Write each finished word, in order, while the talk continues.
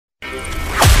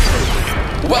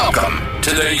Welcome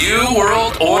to the New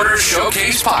World Order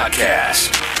Showcase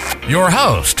Podcast. Your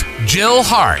host, Jill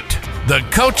Hart, the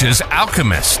Coach's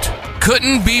Alchemist.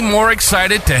 Couldn't be more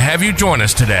excited to have you join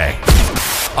us today.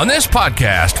 On this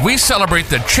podcast, we celebrate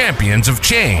the champions of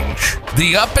change,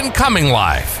 the up-and-coming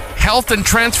life, health and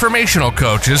transformational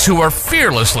coaches who are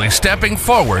fearlessly stepping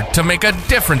forward to make a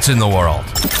difference in the world.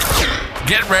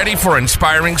 Get ready for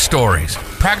inspiring stories,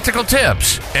 practical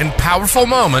tips, and powerful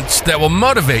moments that will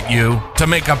motivate you to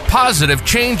make a positive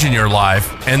change in your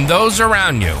life and those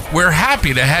around you. We're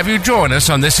happy to have you join us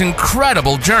on this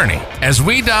incredible journey as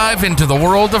we dive into the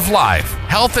world of life,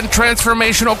 health, and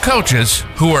transformational coaches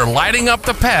who are lighting up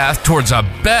the path towards a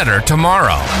better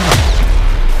tomorrow.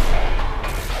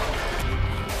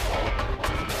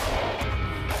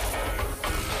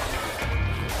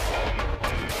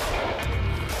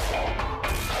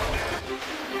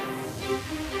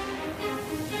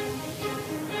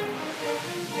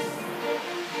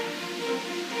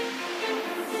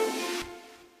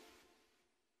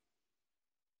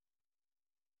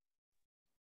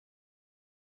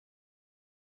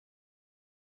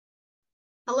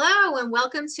 Hello, and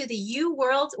welcome to the New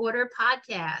World Order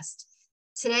podcast.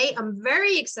 Today, I'm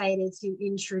very excited to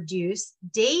introduce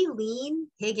Dalene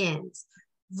Higgins,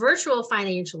 virtual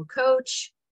financial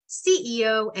coach,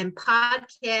 CEO, and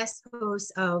podcast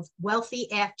host of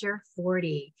Wealthy After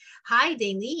 40. Hi,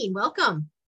 Dalene. Welcome.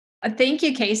 Thank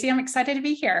you, Kasey. I'm excited to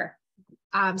be here.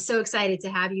 I'm so excited to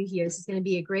have you here. This is going to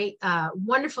be a great,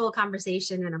 wonderful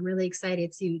conversation, and I'm really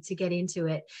excited to get into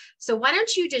it. So why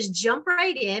don't you just jump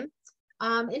right in?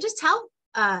 And just tell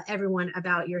everyone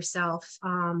about yourself,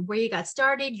 where you got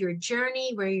started, your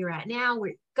journey, where you're at now, where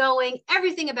you're going,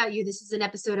 everything about you. This is an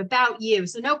episode about you,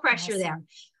 so no pressure there.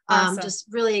 Just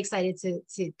really excited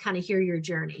to kind of hear your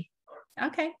journey.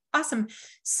 Okay, awesome.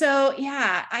 So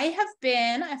yeah, I have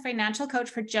been a financial coach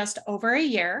for just over a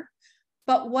year,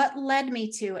 but what led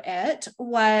me to it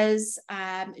was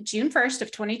June 1st of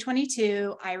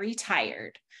 2022, I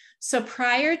retired. So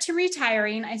prior to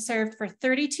retiring, I served for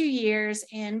 32 years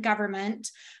in government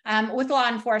with law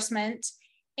enforcement.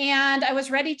 And I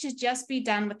was ready to just be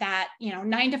done with that,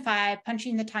 9 to 5,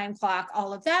 punching the time clock,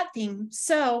 all of that thing.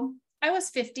 So I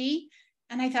was 50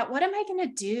 and I thought, what am I going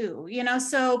to do?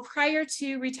 So prior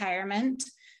to retirement,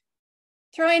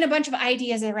 throwing a bunch of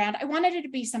ideas around, I wanted it to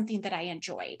be something that I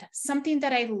enjoyed, something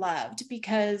that I loved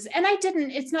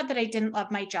it's not that I didn't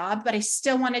love my job, but I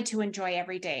still wanted to enjoy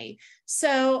every day.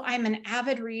 So I'm an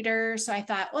avid reader. So I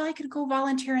thought, well, I could go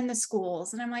volunteer in the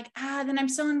schools. And I'm like, then I'm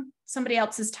still in somebody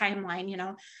else's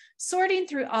timeline, sorting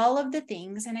through all of the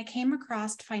things. And I came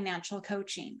across financial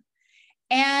coaching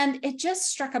and it just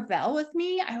struck a bell with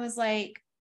me. I was like,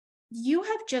 you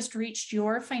have just reached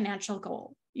your financial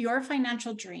goal, your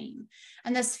financial dream.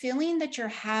 And this feeling that you're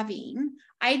having,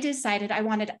 I decided I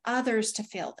wanted others to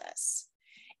feel this.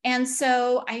 And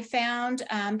so I found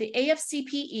the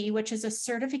AFCPE, which is a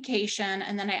certification.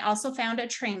 And then I also found a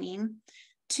training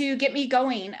to get me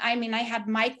going. I mean, I had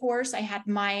my course, I had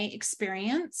my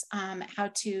experience, how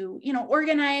to,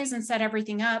 organize and set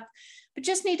everything up, but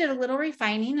just needed a little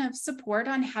refining of support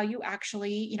on how you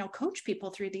actually, coach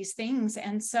people through these things.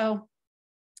 And so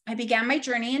I began my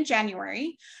journey in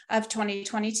January of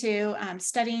 2022,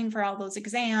 studying for all those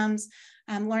exams,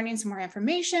 learning some more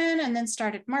information, and then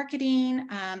started marketing,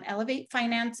 Elevate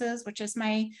Finances, which is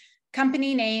my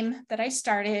company name that I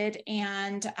started,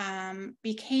 and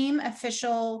became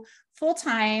official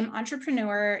full-time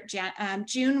entrepreneur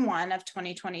June 1 of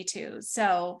 2022.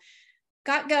 So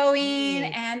got going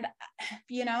and,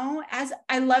 as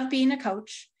I love being a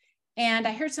coach. And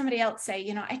I heard somebody else say,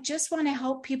 I just want to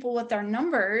help people with their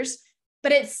numbers,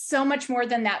 but it's so much more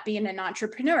than that being an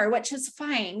entrepreneur, which is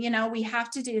fine. We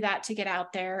have to do that to get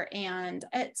out there. And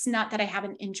it's not that I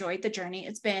haven't enjoyed the journey.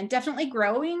 It's been definitely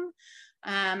growing.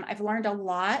 I've learned a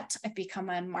lot. I've become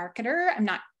a marketer. I'm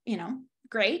not,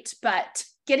 great, but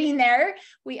getting there.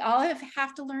 We all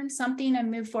have to learn something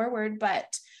and move forward.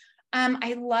 But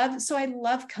I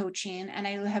love coaching, and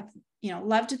I have,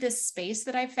 loved this space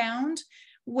that I found.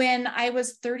 When I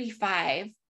was 35,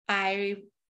 I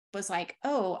was like,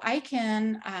 oh, I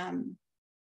can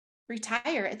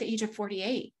retire at the age of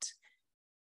 48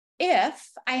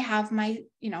 if I have my,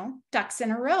 ducks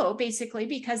in a row, basically,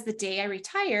 because the day I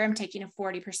retire, I'm taking a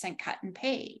 40% cut in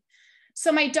pay.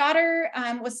 So my daughter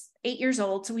was 8 years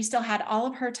old. So we still had all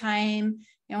of her time,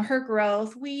 her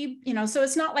growth. So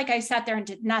it's not like I sat there and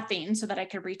did nothing so that I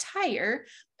could retire.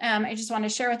 I just want to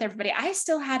share with everybody, I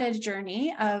still had a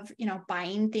journey of,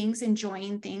 buying things,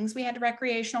 enjoying things. We had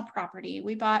recreational property.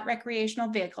 We bought recreational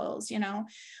vehicles,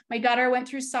 my daughter went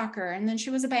through soccer and then she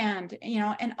was a band,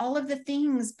 and all of the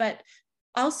things, but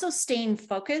also staying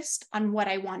focused on what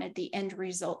I wanted the end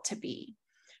result to be.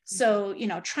 So,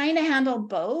 trying to handle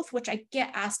both, which I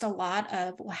get asked a lot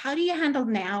of, well, how do you handle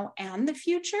now and the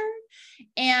future?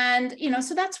 And,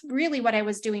 so that's really what I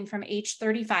was doing from age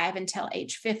 35 until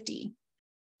age 50.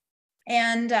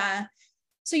 And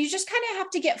so you just kind of have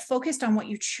to get focused on what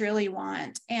you truly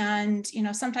want. And,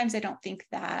 sometimes I don't think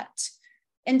that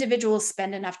individuals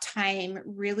spend enough time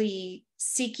really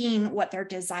seeking what their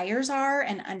desires are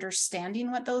and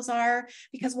understanding what those are,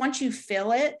 because once you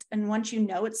feel it and once you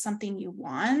know it's something you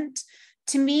want,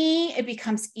 to me, it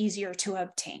becomes easier to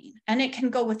obtain, and it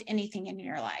can go with anything in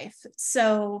your life.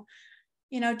 So,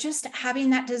 just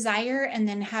having that desire and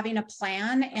then having a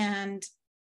plan and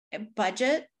a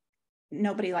budget,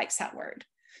 nobody likes that word.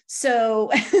 So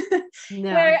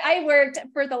No. where I worked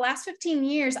for the last 15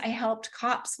 years, I helped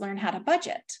cops learn how to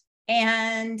budget.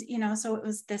 And, so it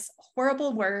was this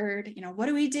horrible word, what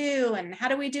do we do? And how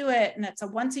do we do it? And it's a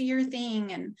once a year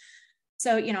thing. And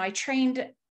so, I trained,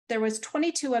 there was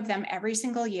 22 of them every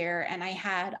single year. And I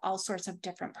had all sorts of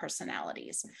different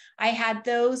personalities. I had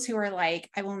those who are like,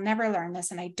 I will never learn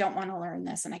this, and I don't want to learn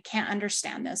this, and I can't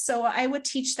understand this. So I would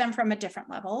teach them from a different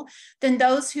level than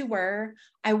those who were,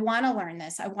 I want to learn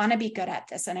this, I want to be good at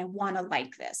this, and I want to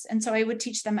like this. And so I would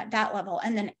teach them at that level,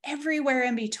 and then everywhere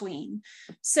in between.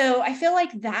 So I feel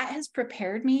like that has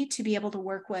prepared me to be able to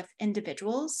work with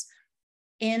individuals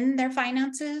in their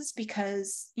finances,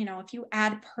 because, if you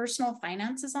add personal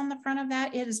finances on the front of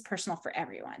that, it is personal for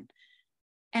everyone.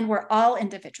 And we're all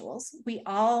individuals. We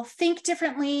all think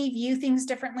differently, view things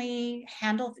differently,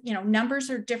 handle, numbers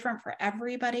are different for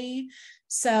everybody.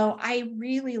 So I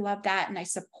really love that. And I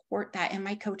support that in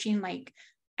my coaching. Like,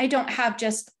 I don't have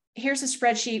just, here's a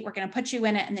spreadsheet, we're going to put you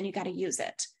in it, and then you got to use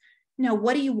it. No,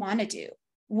 what do you want to do?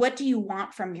 What do you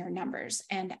want from your numbers,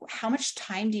 and how much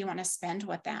time do you want to spend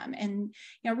with them? And,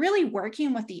 really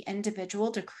working with the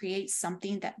individual to create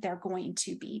something that they're going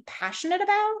to be passionate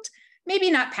about,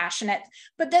 maybe not passionate,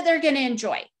 but that they're going to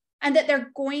enjoy and that they're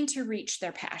going to reach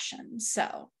their passion.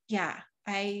 So yeah,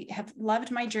 I have loved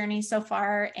my journey so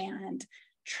far, and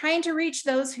trying to reach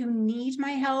those who need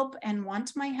my help and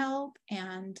want my help.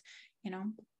 And,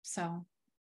 so.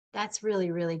 That's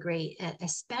really, really great,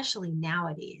 especially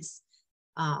nowadays.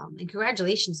 And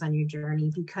congratulations on your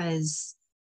journey, because,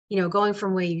 going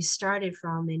from where you started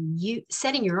from and you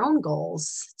setting your own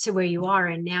goals to where you are.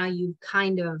 And now you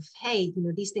kind of, hey,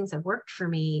 these things have worked for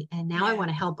me, and now I want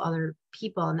to help other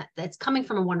people. And that's coming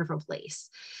from a wonderful place.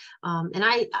 And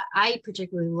I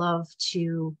particularly love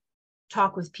to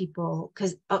talk with people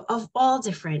because of all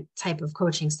different type of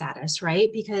coaching status, right?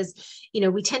 Because,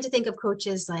 we tend to think of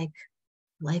coaches like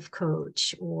life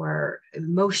coach or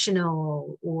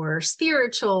emotional or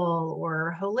spiritual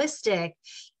or holistic,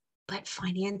 but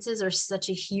finances are such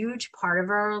a huge part of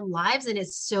our lives, and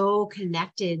it's so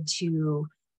connected to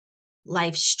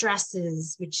life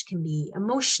stresses, which can be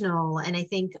emotional. And I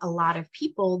think a lot of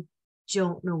people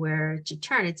don't know where to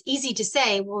turn. It's easy to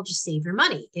say, well, just save your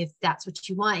money if that's what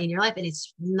you want in your life. And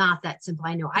it's not that simple.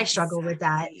 I know I struggle with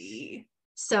that.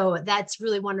 So that's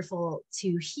really wonderful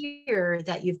to hear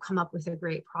that you've come up with a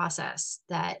great process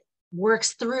that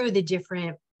works through the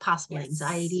different possible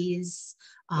anxieties,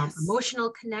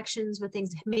 emotional connections with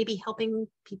things, maybe helping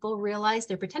people realize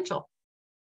their potential.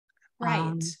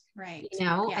 Right.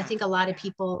 I think a lot of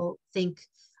people think,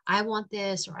 I want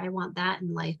this or I want that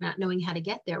in life, not knowing how to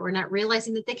get there. We're not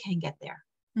realizing that they can get there,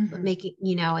 but making,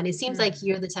 and it seems like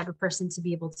you're the type of person to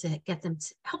be able to get them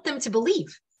to help them to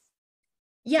believe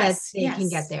that they can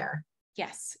get there.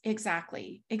 Yes,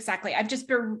 exactly. I've just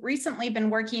recently been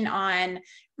working on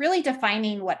really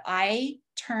defining what I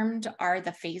termed are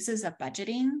the phases of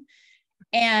budgeting.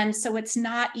 And so it's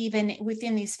not even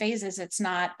within these phases, it's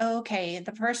not, okay,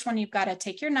 the first one, you've got to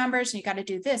take your numbers and you got to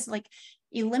do this, like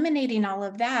eliminating all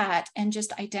of that and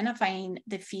just identifying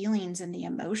the feelings and the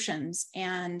emotions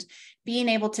and being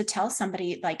able to tell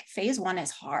somebody, like, phase one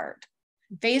is hard.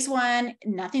 Phase one,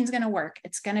 nothing's going to work.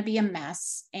 It's going to be a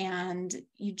mess, and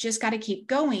you just got to keep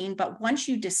going. But once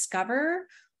you discover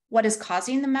what is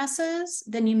causing the messes,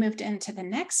 then you moved into the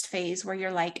next phase where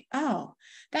you're like, oh,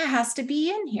 that has to be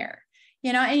in here,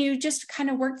 and you just kind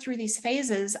of work through these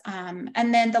phases.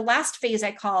 And then the last phase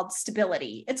I called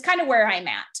stability. It's kind of where I'm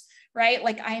at, right?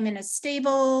 Like, I'm in a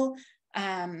stable,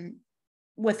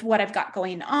 with what I've got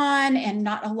going on, and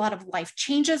not a lot of life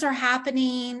changes are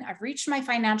happening. I've reached my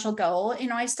financial goal.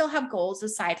 I still have goals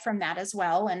aside from that as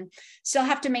well, and still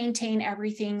have to maintain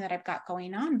everything that I've got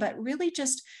going on, but really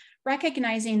just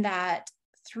recognizing that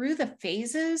through the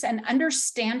phases and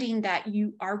understanding that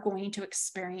you are going to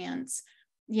experience,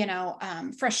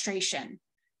 frustration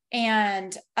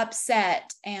and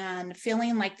upset and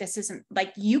feeling like this isn't,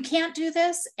 like, you can't do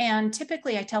this. And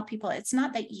typically I tell people, it's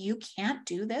not that you can't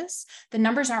do this. The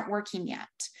numbers aren't working yet.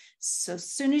 So as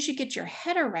soon as you get your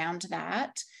head around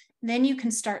that, then you can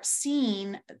start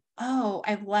seeing, oh,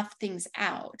 I've left things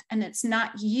out, and it's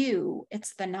not you,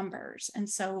 it's the numbers. And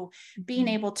so being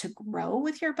able to grow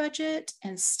with your budget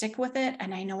and stick with it.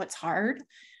 And I know it's hard.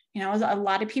 You know, a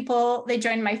lot of people, they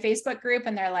join my Facebook group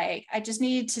and they're like, I just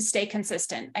need to stay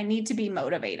consistent. I need to be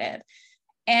motivated.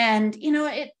 And, you know,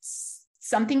 it's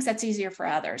some things that's easier for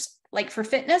others. Like for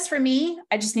fitness, for me,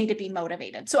 I just need to be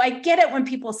motivated. So I get it when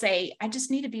people say, I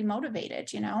just need to be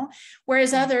motivated, you know,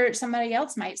 whereas somebody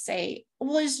else might say,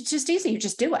 well, it's just easy. You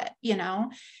just do it, you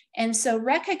know? And so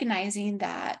recognizing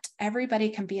that everybody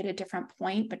can be at a different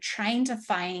point, but trying to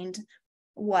find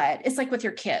what it's like with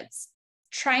your kids,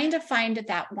 trying to find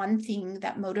that one thing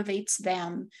that motivates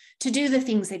them to do the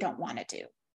things they don't want to do.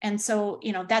 And so,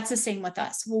 you know, that's the same with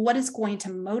us. Well, what is going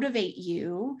to motivate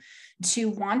you to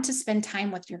want to spend time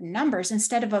with your numbers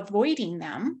instead of avoiding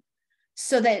them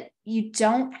so that you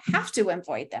don't have to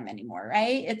avoid them anymore,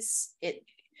 right?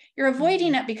 You're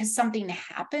avoiding it because something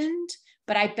happened,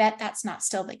 but I bet that's not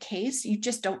still the case. You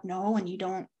just don't know and you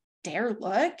don't dare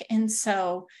look. And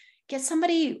so get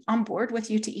somebody on board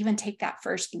with you to even take that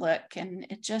first look. And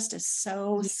it just is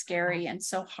so scary and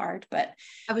so hard. But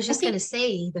I was just going to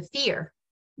say the fear.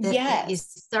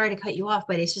 Sorry to cut you off,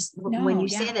 but it's just when you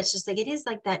say that, it's just like, it is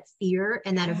like that fear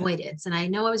and that avoidance. And I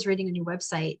know I was reading on your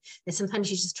website that sometimes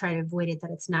you just try to avoid it,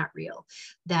 that it's not real,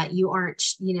 that you aren't,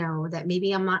 you know, that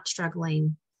maybe I'm not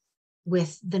struggling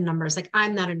with the numbers. Like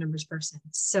I'm not a numbers person.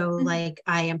 So like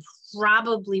I am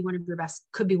probably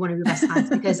could be one of your best clients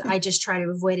because I just try to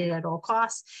avoid it at all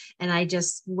costs. And I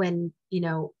just, when, you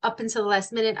know, up until the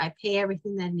last minute, I pay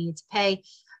everything that I need to pay.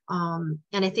 And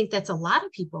I think that's a lot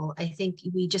of people. I think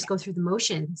we just go through the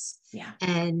motions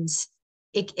and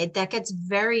that gets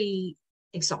very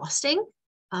exhausting.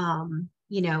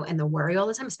 You know, and the worry all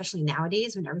the time, especially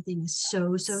nowadays when everything is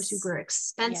so super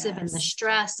expensive and the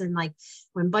stress, and like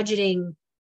when budgeting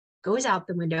goes out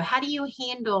the window. How do you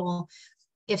handle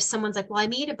if someone's like, well, I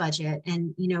made a budget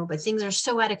and, you know, but things are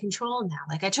so out of control now.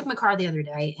 Like I took my car the other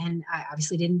day and I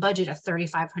obviously didn't budget a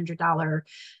 $3,500,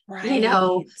 you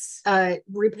know,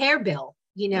 repair bill,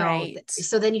 you know,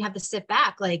 so then you have to sit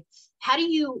back. Like, how do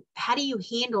you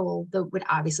handle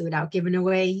obviously without giving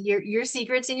away your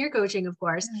secrets in your coaching, of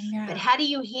course, but how do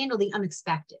you handle the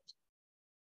unexpected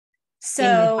in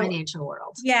the financial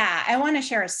world? Yeah, I want to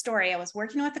share a story. I was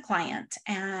working with a client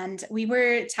and we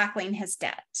were tackling his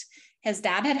debt. His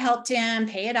dad had helped him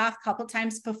pay it off a couple of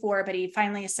times before, but he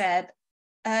finally said,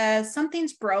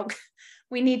 something's broke.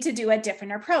 We need to do a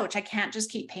different approach. I can't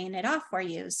just keep paying it off for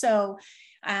you. So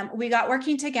we got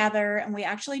working together and we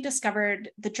actually discovered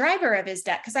the driver of his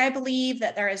debt, because I believe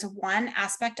that there is one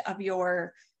aspect of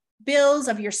your bills,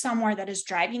 of your somewhere, that is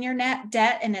driving your net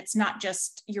debt. And it's not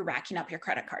just you're racking up your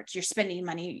credit cards, you're spending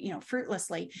money, you know,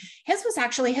 fruitlessly. His was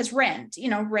actually his rent. You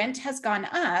know, rent has gone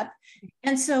up.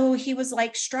 And so he was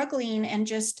like struggling and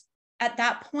just at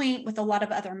that point with a lot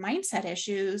of other mindset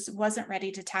issues, wasn't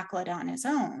ready to tackle it on his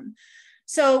own.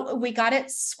 So we got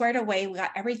it squared away. We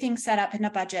got everything set up in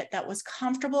a budget that was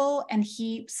comfortable and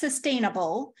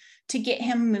sustainable to get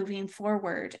him moving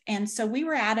forward. And so we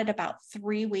were at it about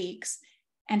 3 weeks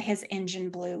and his engine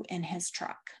blew in his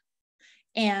truck.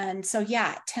 And so,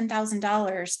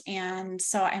 $10,000. And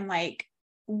so I'm like,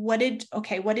 what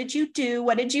did you do?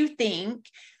 What did you think?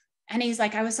 And he's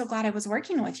like, I was so glad I was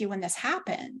working with you when this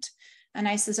happened. And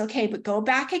I says, okay, but go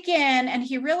back again. And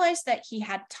he realized that he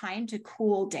had time to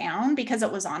cool down because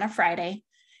it was on a Friday.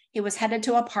 He was headed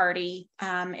to a party.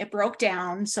 It broke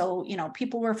down. So, you know,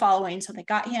 people were following. So they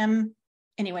got him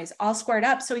anyways, all squared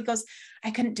up. So he goes,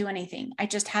 I couldn't do anything. I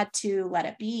just had to let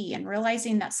it be. And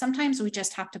realizing that sometimes we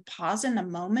just have to pause in the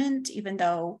moment, even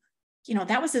though, you know,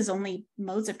 that was his only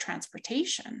modes of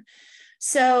transportation.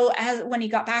 So when he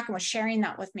got back and was sharing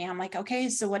that with me, I'm like, okay,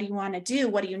 so what do you want to do?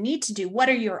 What do you need to do? What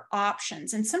are your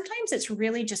options? And sometimes it's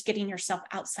really just getting yourself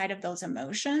outside of those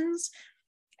emotions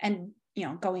and, you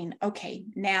know, going, okay,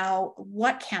 now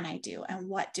what can I do? And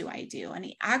what do I do? And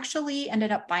he actually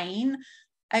ended up buying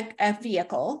a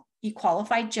vehicle. He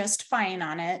qualified just fine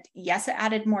on it. Yes, it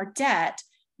added more debt,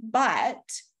 but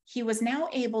he was now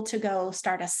able to go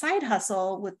start a side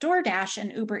hustle with DoorDash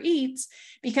and Uber Eats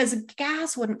because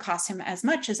gas wouldn't cost him as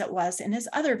much as it was in his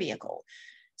other vehicle.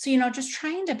 So, you know, just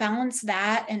trying to balance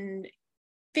that and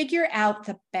figure out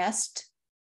the best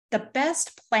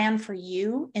plan for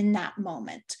you in that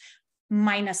moment,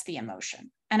 minus the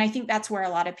emotion. And I think that's where a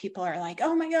lot of people are like,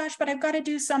 oh my gosh, but I've got to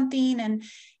do something. And,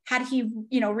 had he,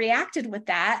 reacted with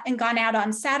that and gone out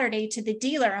on Saturday to the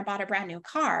dealer and bought a brand new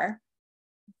car,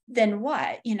 then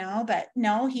what, but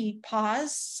no, he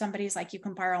paused. Somebody's like, you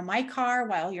can borrow my car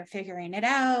while you're figuring it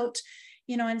out,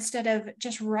 instead of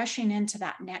just rushing into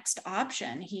that next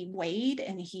option. He weighed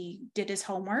and he did his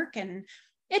homework, and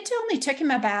it only took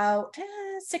him about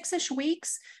 6-ish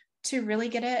weeks to really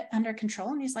get it under control.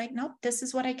 And he's like, nope, this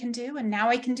is what I can do. And now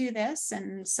I can do this.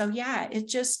 And so, yeah,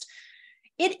 it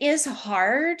is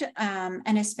hard.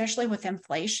 And especially with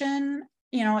inflation,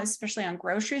 especially on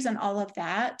groceries and all of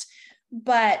that.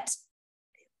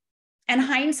 And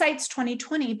hindsight's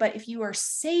 2020, but if you are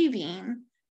saving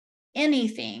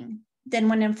anything, then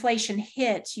when inflation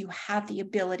hits, you have the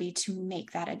ability to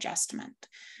make that adjustment.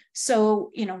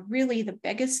 So, really the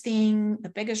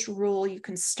biggest rule you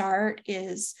can start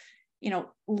is,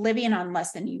 living on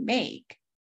less than you make.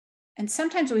 And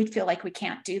sometimes we feel like we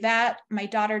can't do that. My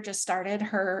daughter just started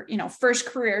her, first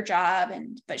career job,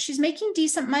 but she's making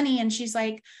decent money. And she's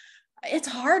like, it's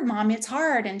hard, Mom, it's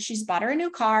hard. And she's bought her a new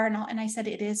car. And I said,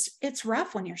 it's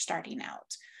rough when you're starting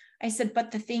out. I said, but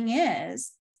the thing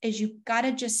is you've got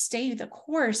to just stay the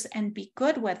course and be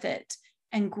good with it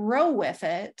and grow with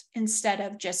it, instead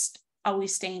of just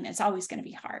always staying, it's always going to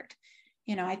be hard.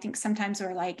 I think sometimes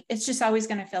we're like, it's just always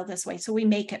going to feel this way. So we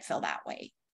make it feel that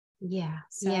way. Yeah.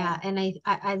 So. Yeah. And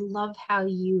I love how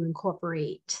you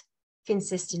incorporate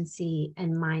consistency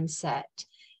and mindset,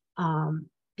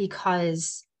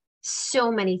 because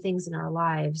so many things in our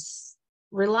lives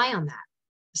rely on that.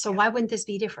 So why wouldn't this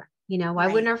be different? Why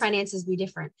wouldn't our finances be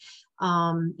different?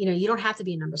 You don't have to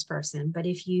be a numbers person, but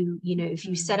if you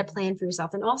set a plan for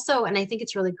yourself, and also, and I think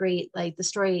it's really great, like the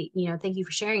story, thank you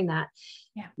for sharing that.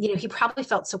 Yeah. He probably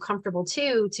felt so comfortable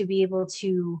too, to be able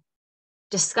to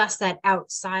discuss that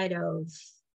outside of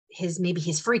maybe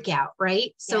his freak out.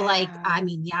 Right. So I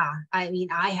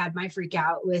had my freak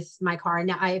out with my car, and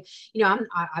now I'm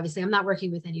obviously I'm not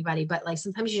working with anybody, but like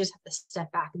sometimes you just have to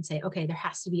step back and say, okay, there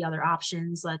has to be other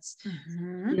options. Let's,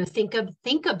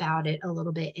 think about it a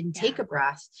little bit and take a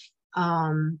breath.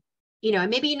 And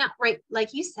maybe you're not right.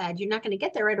 Like you said, you're not going to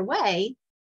get there right away.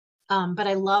 But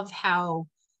I love how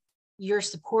your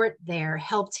support there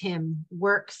helped him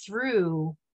work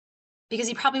through, because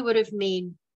he probably would have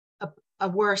made a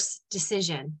worse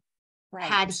decision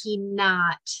had he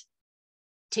not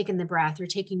taken the breath or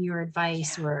taken your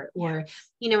advice or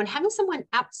and having someone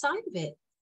outside of it,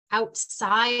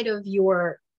 outside of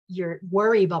your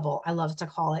worry bubble, I love to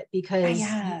call it, because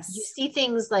you see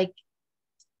things like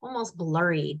almost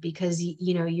blurry, because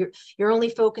you're only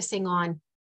focusing on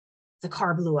the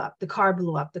car blew up, the car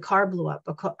blew up, the car blew up.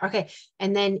 Okay.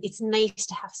 And then it's nice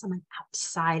to have someone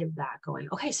outside of that going,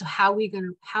 okay, so how are we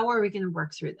going to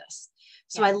work through this?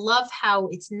 So I love how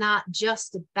it's not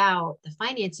just about the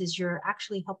finances. You're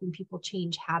actually helping people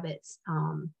change habits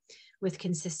with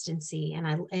consistency. And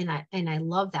I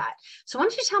love that. So why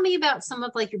don't you tell me about some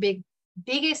of like your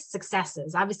biggest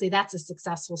successes? Obviously that's a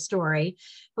successful story,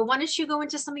 but why don't you go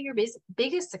into some of your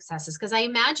biggest successes? Because I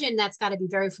imagine that's got to be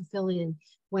very fulfilling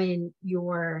when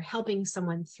you're helping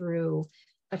someone through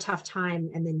a tough time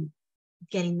and then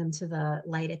getting them to the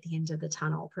light at the end of the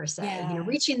tunnel, per se,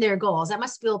 reaching their goals. That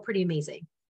must feel pretty amazing.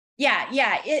 Yeah.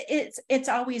 It's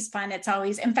always fun. It's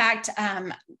always, in fact,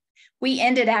 we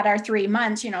ended at our 3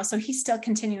 months, so he's still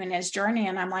continuing his journey.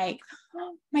 And I'm like,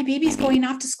 oh, my baby's going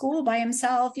off to school by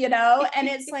himself, and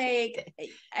it's like,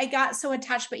 I got so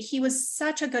attached, but he was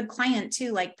such a good client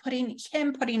too, like putting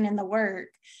in the work,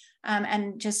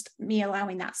 and just me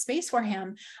allowing that space for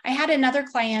him. I had another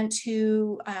client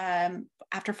who,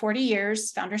 after 40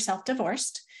 years, found herself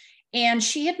divorced. And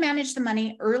she had managed the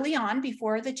money early on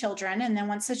before the children. And then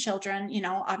once the children,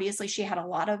 obviously she had a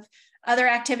lot of other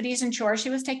activities and chores she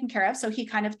was taking care of. So he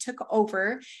kind of took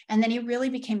over, and then he really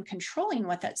became controlling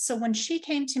with it. So when she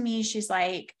came to me, she's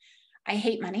like, I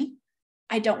hate money.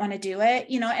 I don't want to do it,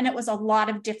 and it was a lot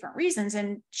of different reasons.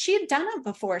 And she had done it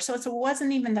before. So it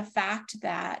wasn't even the fact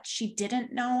that she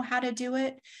didn't know how to do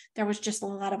it. There was just a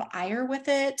lot of ire with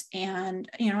it. And,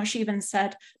 she even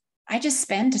said, I just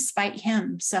spend to spite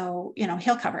him. So,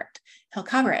 he'll cover it. He'll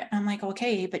cover it. I'm like,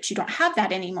 okay, but you don't have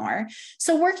that anymore.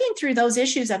 So working through those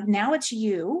issues of now it's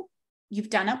you've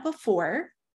done it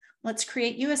before. Let's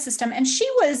create you a system. And she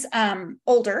was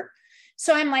older.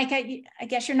 So I'm like, I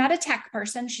guess you're not a tech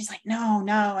person. She's like, no.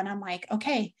 And I'm like,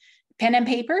 okay, pen and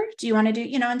paper. Do you want to do,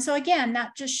 and so again,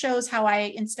 that just shows how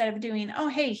I, instead of doing, oh,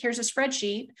 hey, here's a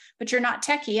spreadsheet, but you're not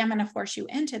techie, I'm going to force you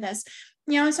into this,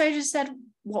 and so I just said,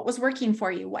 what was working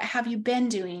for you? What have you been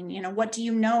doing? What do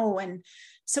you know? And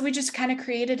so we just kind of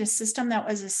created a system that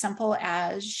was as simple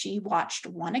as she watched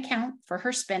one account for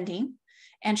her spending.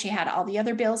 and she had all the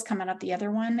other bills come out of the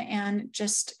other one, and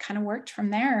just kind of worked from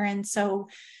there. And so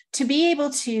to be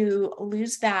able to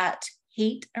lose that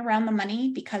hate around the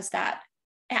money, because that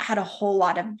it had a whole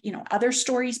lot of, other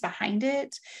stories behind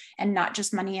it, and not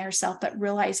just money herself, but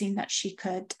realizing that she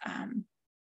could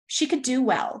do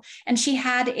well. And she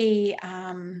had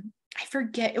I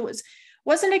forget,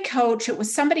 wasn't a coach. It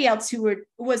was somebody else who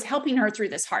was helping her through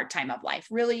this hard time of life,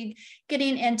 really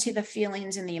getting into the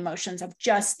feelings and the emotions of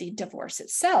just the divorce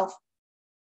itself.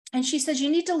 And she says, you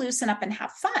need to loosen up and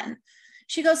have fun.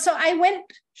 She goes, so I went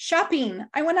shopping.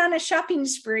 I went on a shopping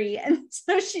spree. And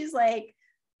so she's like,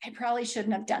 I probably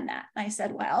shouldn't have done that. And I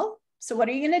said, well, so what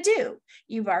are you going to do?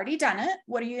 You've already done it.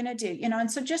 What are you going to do?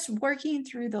 And so just working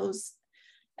through those,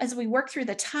 as we work through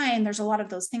the time, there's a lot of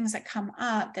those things that come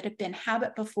up that have been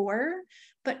habit before,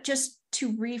 but just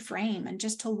to reframe and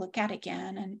just to look at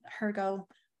again, and her go,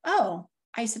 oh,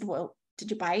 I said, well,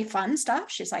 did you buy fun stuff?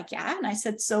 She's like, yeah. And I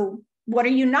said, so what are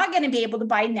you not going to be able to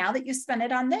buy now that you spent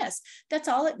it on this? That's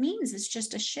all it means, is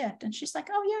just a shift. And she's like,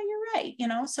 oh yeah,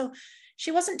 you're right. So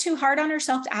she wasn't too hard on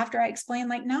herself after I explained,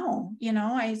 like, no,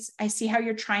 I see how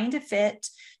you're trying to fit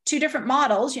two different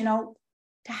models,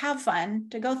 to have fun,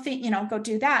 to go go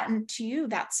do that. And to you,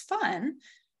 that's fun.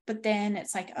 But then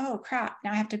it's like, oh crap,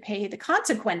 now I have to pay the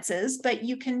consequences, but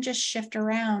you can just shift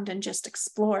around and just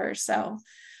explore. So,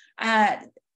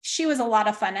 she was a lot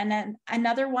of fun. And then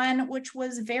another one, which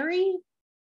was very,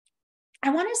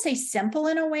 I want to say simple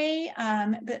in a way,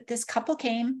 but this couple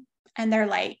came and they're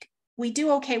like, we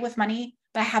do okay with money,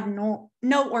 but I have no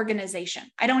organization.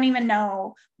 I don't even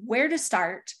know where to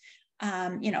start.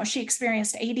 She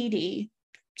experienced ADD.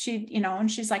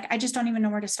 And she's like, I just don't even know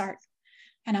where to start.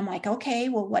 And I'm like, okay,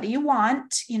 well, what do you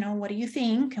want? What do you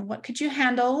think? And what could you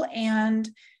handle? And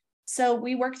so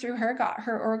we worked through her, got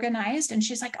her organized, and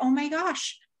she's like, oh my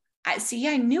gosh,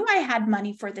 I knew I had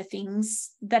money for the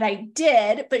things that I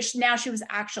did, but now she was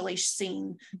actually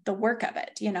seeing the work of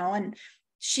it, and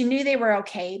she knew they were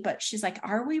okay, but she's like,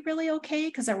 are we really okay?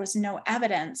 Because there was no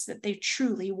evidence that they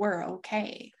truly were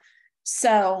okay.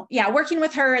 So yeah, working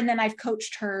with her. And then I've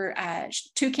coached her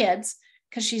 2 kids,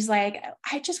 because she's like,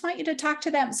 I just want you to talk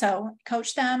to them. So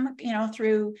coach them,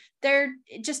 through their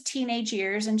just teenage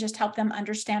years, and just help them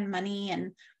understand money.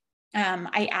 And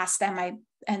I asked them,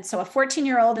 and so a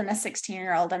 14-year-old and a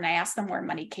 16-year-old, and I asked them where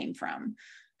money came from.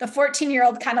 The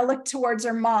 14-year-old kind of looked towards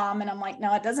her mom, and I'm like,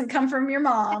 no, it doesn't come from your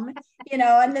mom,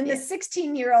 and then the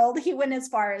 16-year-old, he went as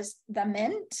far as the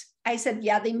mint. I said,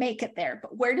 yeah, they make it there,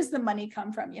 but where does the money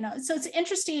come from? So it's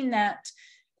interesting that,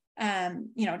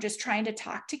 just trying to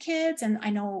talk to kids. And I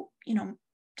know,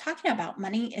 talking about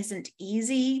money isn't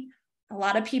easy. A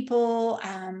lot of people,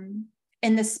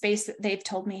 in this space, that they've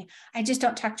told me, I just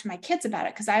don't talk to my kids about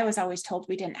it, because I was always told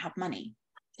we didn't have money.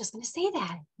 Just going to say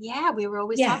that. Yeah. We were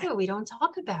always talking about, we don't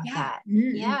talk about that.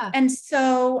 Mm-hmm. Yeah. And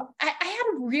so I had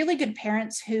really good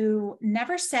parents who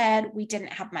never said we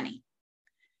didn't have money.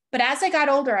 But as I got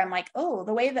older, I'm like, oh,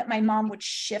 the way that my mom would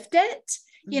shift it,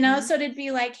 so it'd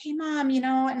be like, hey mom,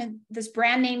 and this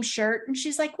brand name shirt. And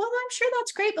she's like, well, I'm sure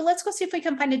that's great, but let's go see if we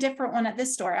can find a different one at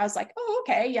this store. I was like, oh,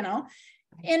 okay.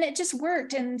 And it just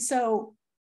worked. And so,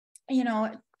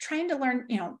 trying to learn,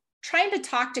 trying to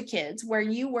talk to kids where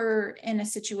you were in a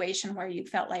situation where you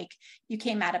felt like you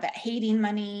came out of it hating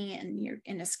money and you're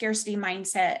in a scarcity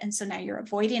mindset. And so now you're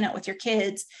avoiding it with your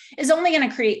kids is only going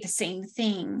to create the same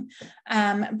thing.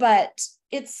 But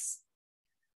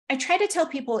I try to tell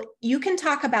people, you can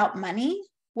talk about money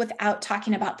without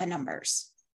talking about the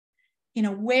numbers.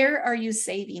 Where are you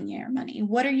saving your money?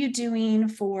 What are you doing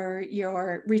for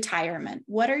your retirement?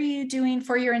 What are you doing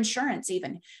for your insurance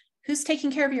even? Who's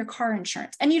taking care of your car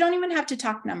insurance? And you don't even have to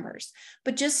talk numbers,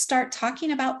 but just start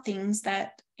talking about things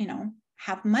that,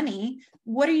 have money.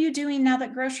 What are you doing now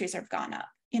that groceries have gone up?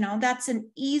 That's an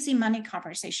easy money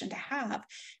conversation to have,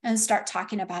 and start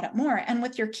talking about it more. And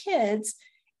with your kids,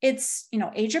 it's,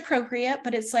 age appropriate,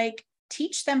 but it's like,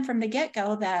 teach them from the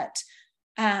get-go that,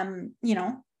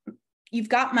 you've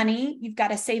got money, you've got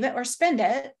to save it or spend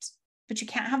it, but you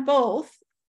can't have both.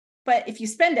 But if you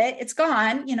spend it, it's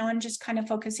gone, and just kind of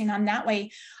focusing on that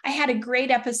way. I had a great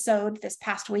episode this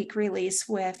past week release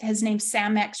with, his name's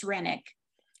Sam X Rennick,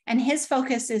 and his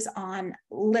focus is on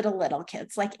little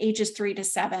kids, like ages 3 to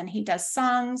 7. He does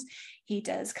songs, he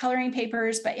does coloring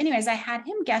papers. But anyways, I had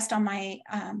him guest on my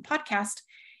podcast,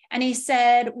 and he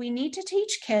said, we need to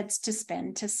teach kids to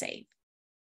spend to save.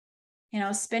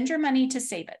 Spend your money to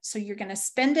save it. So you're going to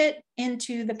spend it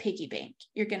into the piggy bank.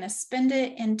 You're going to spend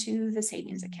it into the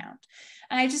savings account.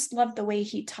 And I just loved the way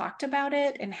he talked about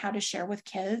it and how to share with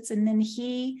kids. And then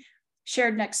he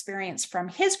shared an experience from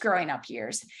his growing up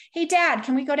years. Hey, Dad,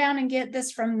 can we go down and get this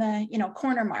from the,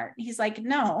 corner mart? He's like,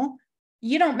 no,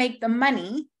 you don't make the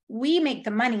money. We make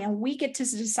the money and we get to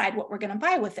decide what we're going to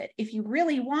buy with it. If you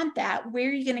really want that, where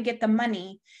are you going to get the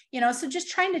money? So just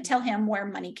trying to tell him where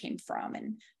money came from.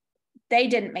 And they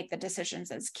didn't make the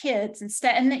decisions as kids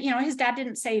instead. And, his dad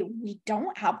didn't say, we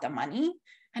don't have the money.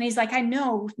 And he's like, I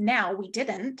know now we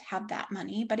didn't have that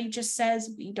money, but he just says,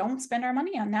 we don't spend our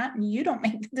money on that and you don't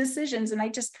make the decisions. And I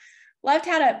just loved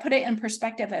how to put it in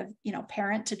perspective of,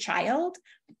 parent to child.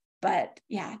 But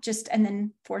yeah, and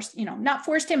then not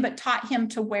forced him, but taught him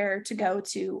to where to go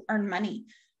to earn money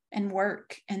and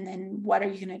work. And then what are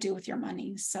you going to do with your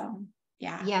money? So,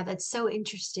 yeah. Yeah, that's so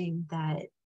interesting that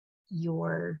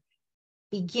you're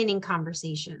beginning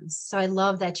conversations. So I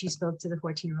love that you spoke to the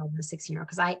 14-year-old and the 16-year-old,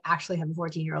 because I actually have a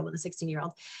 14-year-old and a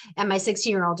 16-year-old, and my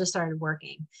 16-year-old just started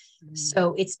working.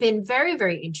 So it's been very,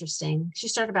 very interesting. She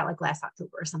started about like last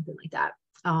October or something like that.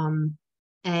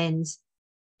 And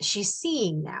she's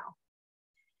seeing now.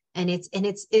 And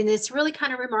it's really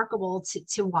kind of remarkable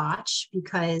to watch,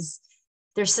 because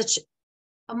there's such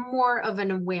a more of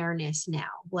an awareness now.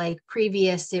 Like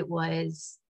previous, it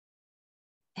was,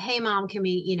 hey mom, can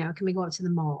we go up to the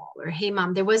mall? Or hey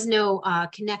mom, there was no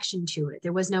connection to it.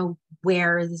 There was no,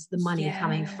 where is the money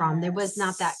coming from? There was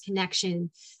not that connection.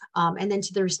 And then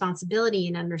to the responsibility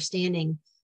and understanding,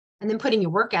 and then putting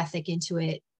your work ethic into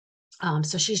it.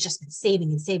 So she's just been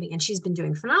saving and saving, and she's been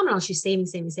doing phenomenal. She's saving.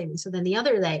 So then the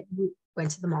other day we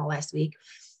went to the mall last week,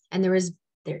 and there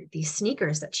these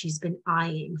sneakers that she's been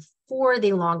eyeing for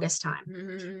the longest time.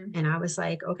 Mm-hmm. And I was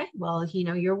like, okay, well,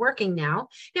 you're working now.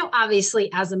 Obviously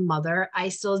as a mother, I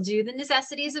still do the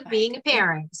necessities of being a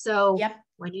parent. So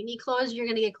when you need clothes, you're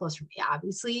going to get clothes from me.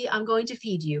 Obviously I'm going to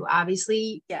feed you.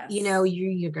 Obviously,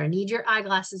 you're going to need your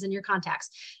eyeglasses and your contacts.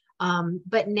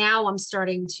 But now I'm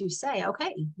starting to say,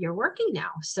 okay, you're working now.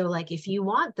 So like, if you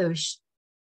want those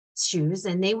shoes,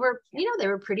 and they were, they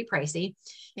were pretty pricey,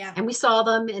 and we saw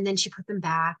them, and then she put them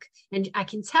back, and I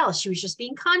can tell she was just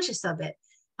being conscious of it.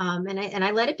 And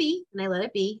I let it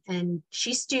be, and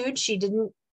she stewed. She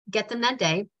didn't get them that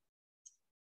day.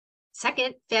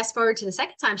 Fast forward to the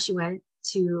second time she went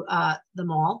to the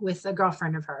mall with a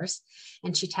girlfriend of hers,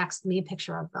 and she texted me a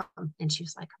picture of them, and she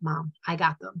was like, Mom, I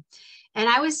got them. And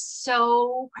I was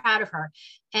so proud of her.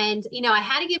 And I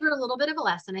had to give her a little bit of a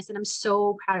lesson. I said, I'm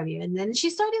so proud of you. And then she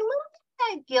started a little bit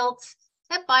of that guilt,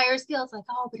 that buyer's guilt, like,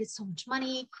 oh, but it's so much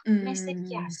money. And I said,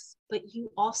 yes, but you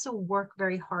also work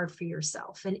very hard for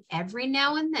yourself, and every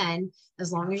now and then,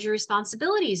 as long as your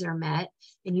responsibilities are met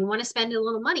and you want to spend a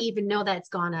little money, even though that's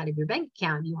gone out of your bank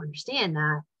account, you understand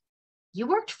that you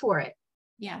worked for it.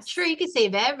 Yes. Sure, you could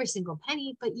save every single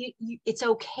penny, but it's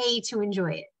okay to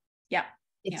enjoy it. Yeah.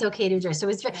 It's okay to enjoy. So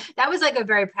that was like a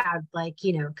very proud,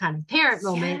 kind of parent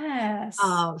moment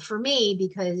for me,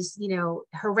 because,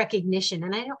 her recognition.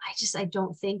 And I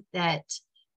don't think that,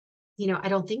 I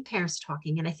don't think parents are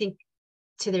talking, and I think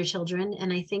to their children.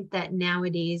 And I think that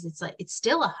nowadays it's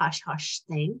still a hush hush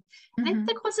thing. And I think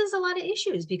that causes a lot of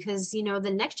issues, because,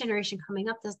 the next generation coming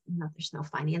up, there's no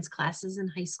finance classes in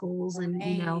high schools, and,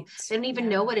 they don't even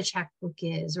know what a checkbook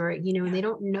is, or, and they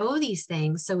don't know these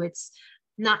things. So it's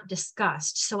not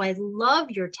discussed. So I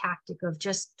love your tactic of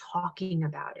just talking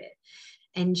about it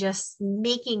and just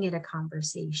making it a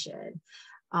conversation.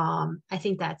 I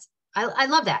think I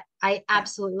love that. I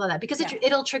absolutely love that, because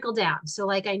it'll trickle down. So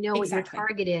like, I know what your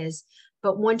target is,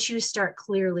 but once you start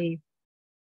clearly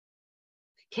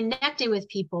connecting with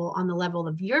people on the level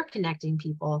of you're connecting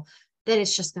people, then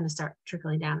it's just going to start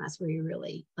trickling down. That's where you're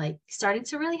really starting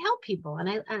to really help people. And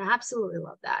I absolutely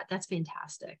love that. That's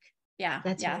fantastic. Yeah.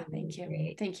 That's really thank you.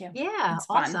 Great. Thank you. Yeah. That's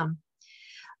awesome.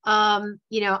 I'm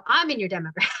in your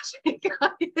demographic,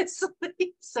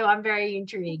 obviously, so I'm very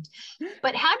intrigued.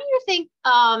 But how do you think,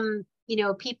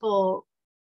 people,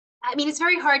 it's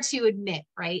very hard to admit,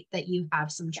 right, that you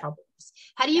have some troubles.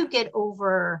 How do you get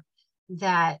over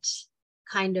that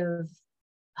kind of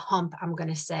hump, I'm going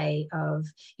to say, of,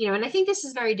 and I think this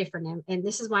is very different. And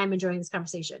this is why I'm enjoying this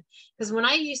conversation, because when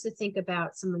I used to think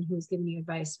about someone who's giving you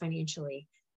advice financially,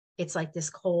 it's like this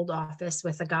cold office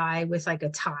with a guy with like a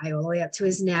tie all the way up to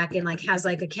his neck, and like has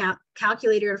like a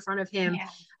calculator in front of him.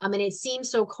 And it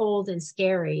seems so cold and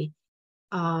scary.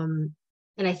 And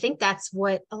I think that's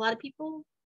what a lot of people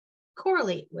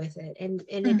correlate with it. And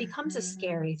it becomes a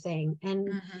scary thing.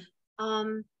 And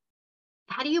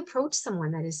how do you approach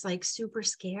someone that is like super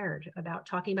scared about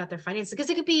talking about their finances? Because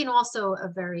it could be also a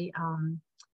very,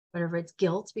 whatever, it's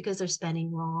guilt because they're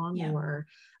spending wrong, or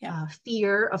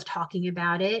fear of talking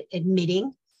about it,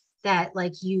 admitting that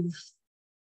like you've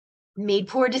made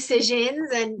poor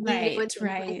decisions and Right, things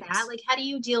right. like that. Like, how do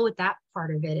you deal with that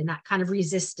part of it and that kind of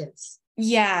resistance?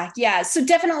 Yeah. So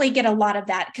definitely get a lot of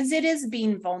that because it is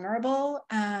being vulnerable.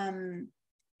 And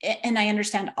I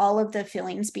understand all of the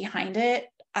feelings behind it.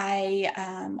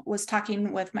 I was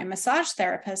talking with my massage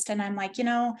therapist and I'm like,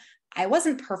 I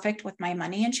wasn't perfect with my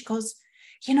money. And she goes,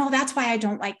 that's why I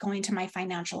don't like going to my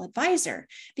financial advisor,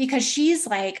 because she's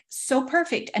like so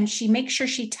perfect. And she makes sure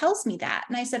she tells me that.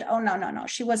 And I said, oh, no.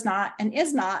 She was not and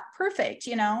is not perfect,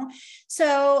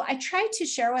 So I try to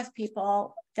share with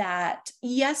people that,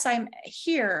 yes, I'm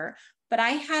here, but I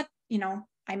had,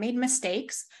 I made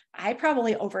mistakes. I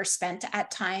probably overspent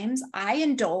at times. I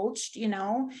indulged,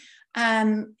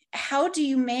 how do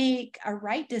you make a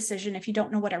right decision if you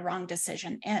don't know what a wrong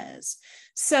decision is?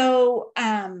 So,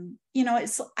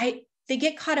 they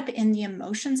get caught up in the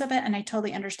emotions of it. And I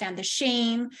totally understand the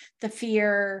shame, the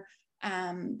fear,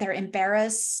 they're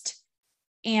embarrassed.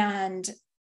 And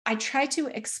I try to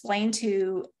explain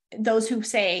to those who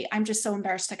say, I'm just so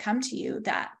embarrassed to come to you,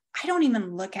 that I don't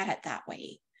even look at it that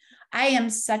way. I am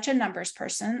such a numbers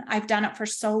person. I've done it for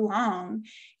so long.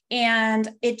 And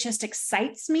it just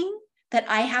excites me that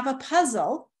I have a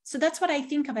puzzle. So that's what I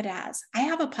think of it as. I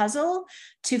have a puzzle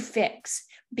to fix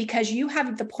because you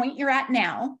have the point you're at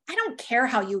now. I don't care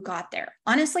how you got there.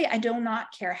 Honestly, I do not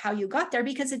care how you got there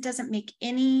because it doesn't make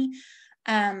any,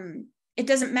 it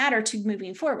doesn't matter to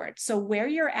moving forward. So where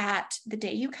you're at the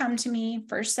day you come to me,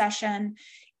 first session,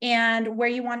 and where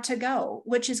you want to go,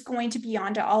 which is going to be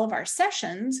onto all of our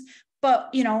sessions, but,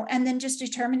 and then just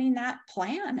determining that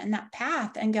plan and that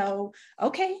path and go,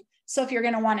 okay, so if you're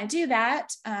going to want to do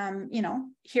that,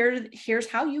 here's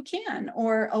how you can,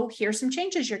 or, oh, here's some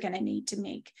changes you're going to need to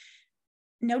make.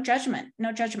 No judgment.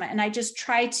 And I just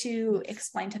try to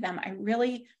explain to them, I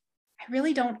really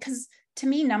don't, because to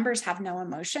me, numbers have no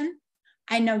emotion.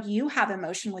 I know you have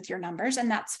emotion with your numbers, and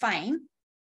that's fine,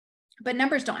 but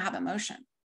numbers don't have emotion.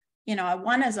 A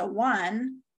 1 is a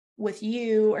 1 with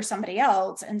you or somebody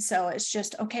else. And so it's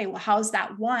just, okay, well, how's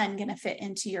that 1 going to fit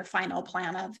into your final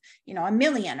plan of, $1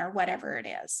 million or whatever it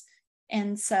is?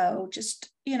 And so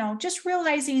just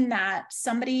realizing that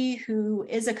somebody who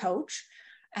is a coach,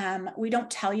 we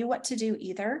don't tell you what to do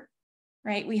either,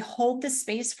 right? We hold the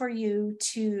space for you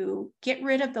to get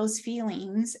rid of those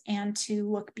feelings and to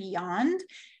look beyond.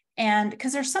 And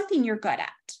because there's something you're good at.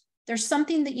 There's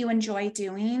something that you enjoy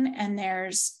doing, and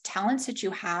there's talents that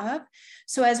you have.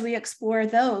 So as we explore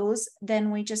those,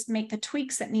 then we just make the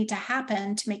tweaks that need to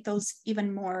happen to make those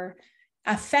even more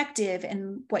effective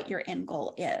in what your end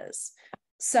goal is.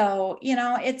 So,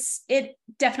 it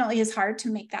definitely is hard to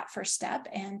make that first step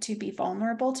and to be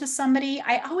vulnerable to somebody.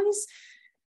 I always,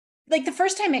 like, the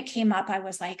first time it came up, I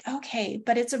was like, okay,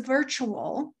 but it's a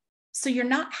virtual. So you're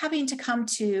not having to come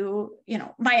to,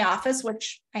 my office,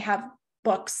 which I have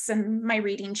books and my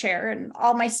reading chair and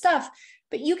all my stuff,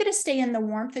 but you get to stay in the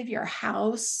warmth of your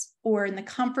house or in the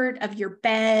comfort of your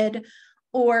bed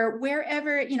or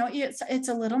wherever, it's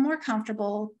a little more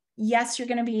comfortable. Yes, you're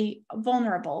going to be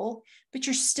vulnerable, but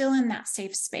you're still in that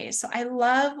safe space. So I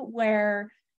love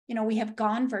where, we have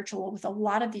gone virtual with a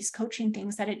lot of these coaching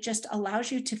things, that it just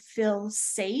allows you to feel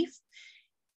safe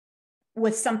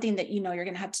with something that you're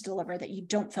going to have to deliver that you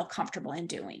don't feel comfortable in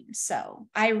doing. So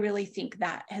I really think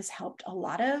that has helped a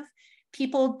lot of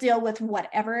people deal with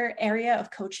whatever area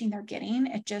of coaching they're getting.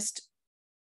 It just,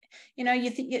 you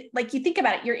think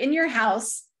about it, you're in your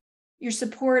house, you're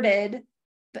supported,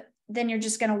 but then you're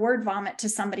just going to word vomit to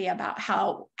somebody about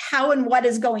how and what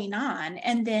is going on.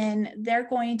 And then they're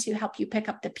going to help you pick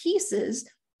up the pieces.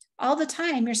 All the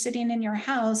time you're sitting in your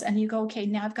house and you go, okay,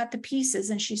 now I've got the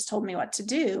pieces and she's told me what to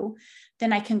do,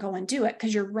 then I can go and do it,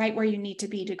 because you're right where you need to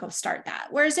be to go start that.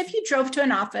 Whereas if you drove to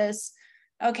an office,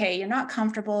 okay, you're not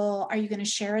comfortable. Are you going to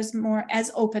share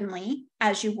as openly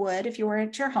as you would if you were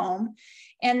at your home?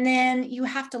 And then you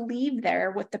have to leave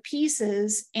there with the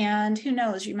pieces, and who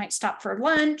knows, you might stop for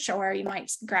lunch or you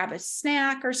might grab a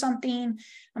snack or something.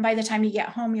 And by the time you get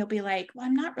home, you'll be like, well,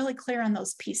 I'm not really clear on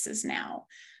those pieces now.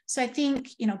 So I think,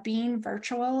 being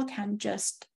virtual can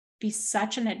just be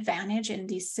such an advantage in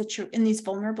these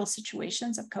vulnerable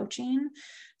situations of coaching.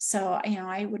 So,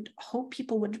 I would hope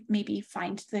people would maybe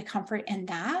find the comfort in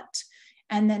that,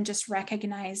 and then just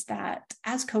recognize that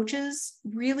as coaches,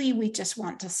 really, we just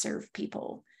want to serve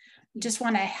people. We just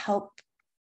want to help.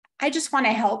 I just want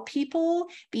to help people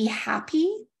be happy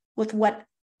with what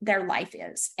their life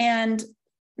is. And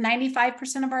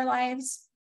 95% of our lives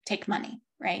take money,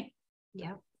 right?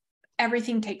 Yeah.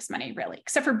 Everything takes money, really,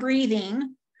 except for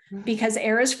breathing. because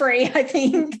air is free, I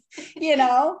think,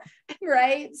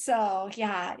 right? So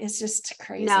yeah, it's just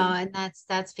crazy. No, and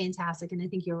that's fantastic. And I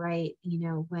think you're right.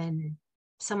 When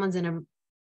someone's in a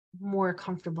more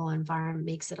comfortable environment,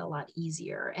 makes it a lot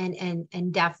easier.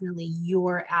 And definitely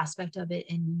your aspect of it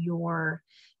and your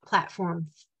platform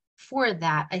for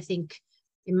that, I think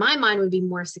in my mind would be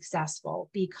more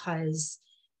successful, because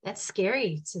that's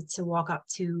scary to walk up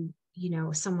to,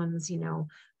 someone's,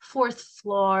 fourth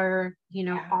floor,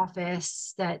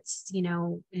 office that's, in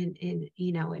a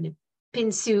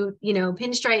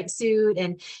pinstripe suit.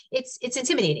 And it's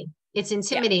intimidating. It's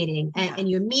intimidating. Yeah. And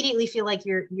you immediately feel like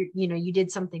you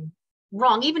did something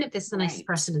wrong, even if it's the nicest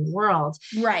person in the world.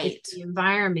 Right. It's the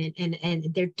environment, and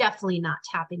they're definitely not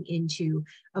tapping into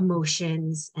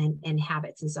emotions and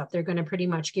habits and stuff. They're going to pretty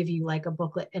much give you like a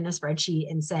booklet and a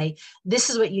spreadsheet and say, this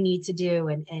is what you need to do.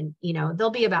 And they'll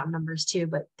be about numbers too,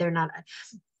 but they're not.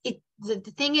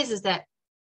 The thing is that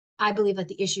I believe that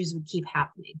the issues would keep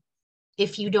happening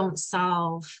if you don't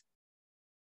solve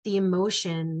the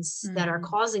emotions that are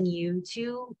causing you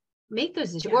to make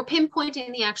those issues, or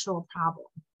pinpointing the actual problem.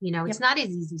 It's not as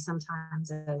easy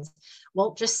sometimes as,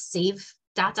 well, just save ...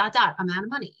 amount of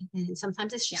money. And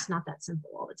sometimes it's just not that simple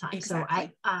all the time. Exactly.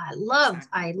 So I love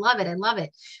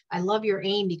it. I love your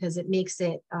aim, because it makes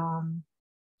it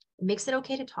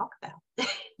okay to talk about.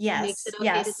 Yes. It makes it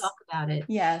okay to talk about it.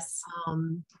 Yes.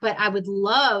 But I would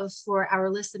love for our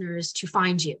listeners to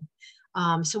find you.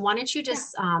 So why don't you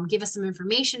just give us some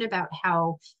information about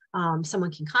how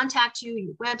someone can contact you,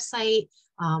 your website,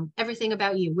 everything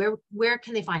about you. Where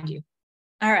can they find you?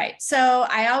 All right. So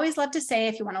I always love to say,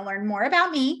 if you want to learn more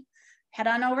about me, head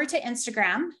on over to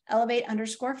Instagram,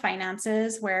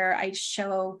 elevate_finances, where I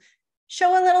show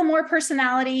a little more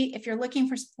personality. If you're looking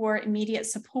for immediate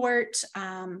support,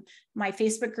 my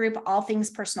Facebook group, All Things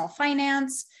Personal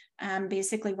Finance.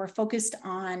 Basically, we're focused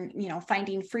on,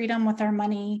 finding freedom with our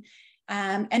money.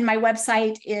 And my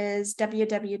website is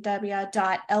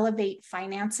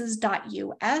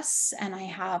www.elevatefinances.us. And I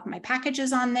have my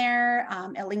packages on there.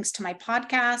 It links to my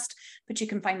podcast, but you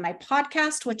can find my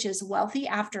podcast, which is Wealthy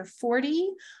After 40,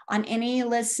 on any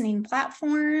listening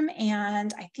platform.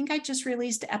 And I think I just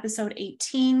released episode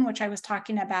 18, which I was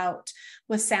talking about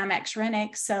with Sam X.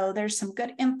 Rennick. So there's some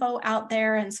good info out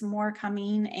there and some more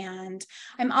coming. And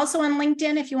I'm also on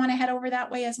LinkedIn if you want to head over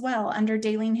that way as well, under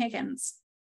Dalene Higgins.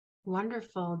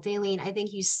 Wonderful. Dalene, I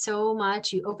thank you so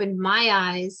much. You opened my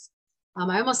eyes.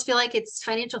 I almost feel like it's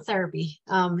financial therapy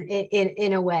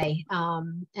in a way.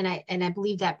 And I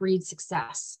believe that breeds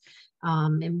success.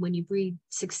 And when you breed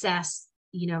success,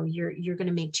 you're going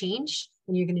to make change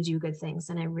and you're going to do good things.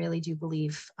 And I really do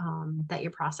believe that your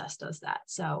process does that.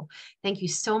 So thank you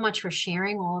so much for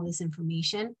sharing all of this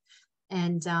information.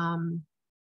 And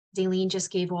Dalene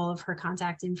just gave all of her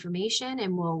contact information,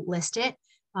 and we'll list it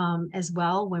as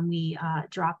well when we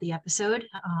drop the episode,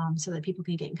 so that people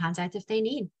can get in contact if they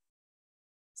need.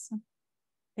 Awesome.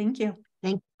 Thank you.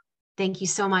 Thank you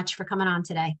so much for coming on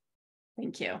today.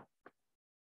 Thank you.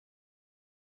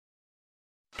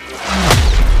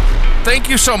 Thank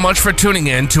you so much for tuning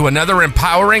in to another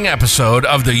empowering episode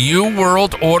of the You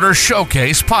World Order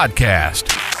Showcase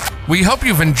podcast. We hope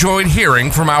you've enjoyed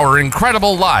hearing from our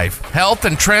incredible life, health,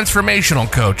 and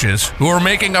transformational coaches who are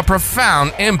making a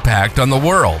profound impact on the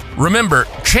world. Remember,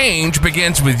 change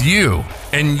begins with you,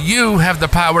 and you have the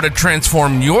power to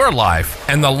transform your life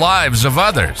and the lives of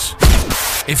others.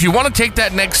 If you want to take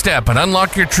that next step and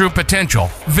unlock your true potential,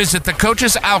 visit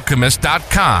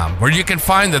thecoachesalchemist.com, where you can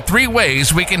find the 3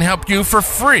 ways we can help you for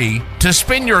free to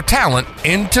spin your talent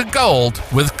into gold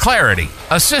with clarity,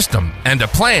 a system, and a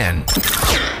plan.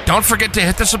 Don't forget to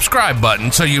hit the subscribe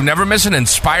button so you never miss an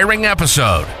inspiring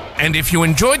episode. And if you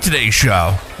enjoyed today's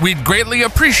show, we'd greatly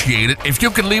appreciate it if you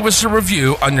could leave us a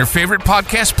review on your favorite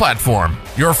podcast platform.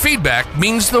 Your feedback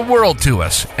means the world to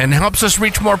us and helps us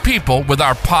reach more people with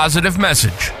our positive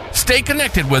message. Stay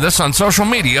connected with us on social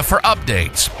media for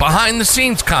updates,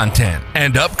 behind-the-scenes content,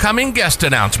 and upcoming guest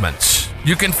announcements.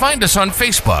 You can find us on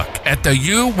Facebook at the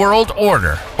You World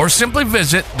Order, or simply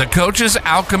visit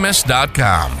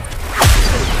thecoachesalchemist.com.